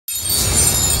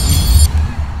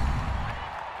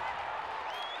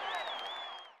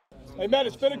Hey, man,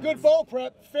 it's been a good bowl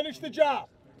prep. Finish the job.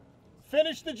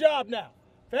 Finish the job now.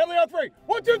 Family on three.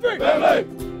 1, 2, 3. Family!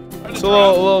 It's a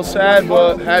little sad,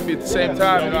 but happy at the same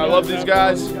time. You know, I love these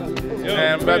guys, and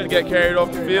I'm about to get carried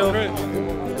off the field.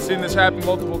 I've seen this happen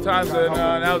multiple times, and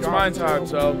now it's my time,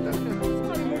 so.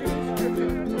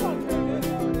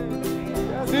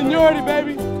 Seniority,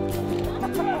 baby.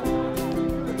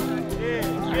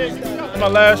 My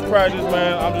last practice,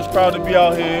 man. I'm just proud to be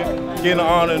out here, getting the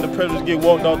honor and the privilege to get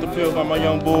walked off the field by my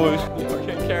young boys.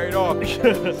 Getting carried off.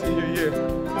 Senior year.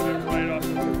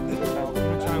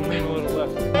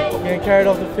 Getting carried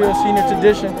off the field, senior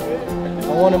tradition. I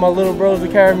wanted my little bros to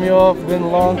carry me off. It's been a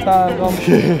long time coming.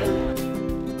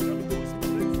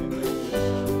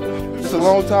 It's a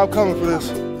long time coming for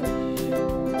this.